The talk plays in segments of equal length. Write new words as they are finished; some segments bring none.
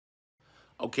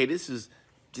Okay, this is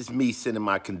just me sending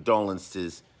my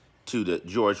condolences to the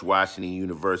George Washington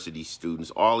University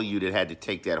students, all of you that had to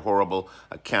take that horrible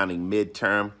accounting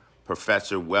midterm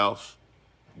Professor Welch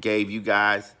gave you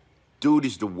guys. Dude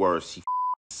is the worst. He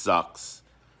sucks.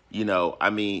 You know,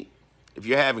 I mean, if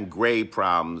you're having grade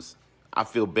problems, I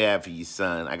feel bad for you,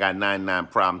 son. I got 99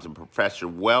 problems, and Professor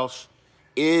Welch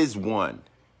is one.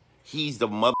 He's the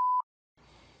mother.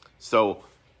 So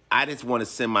I just want to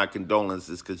send my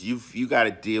condolences because you got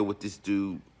to deal with this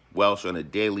dude Welch on a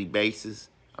daily basis.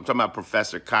 I'm talking about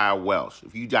Professor Kyle Welch.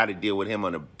 If you got to deal with him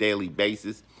on a daily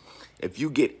basis, if you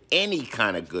get any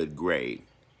kind of good grade,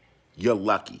 you're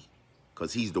lucky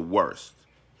because he's the worst.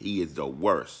 He is the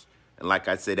worst. And like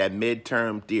I said, that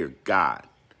midterm, dear God,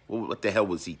 what the hell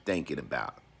was he thinking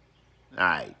about? All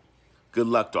right. Good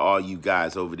luck to all you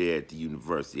guys over there at the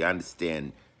university. I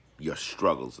understand your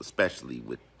struggles, especially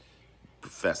with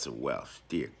Professor Welch.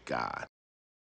 Dear God.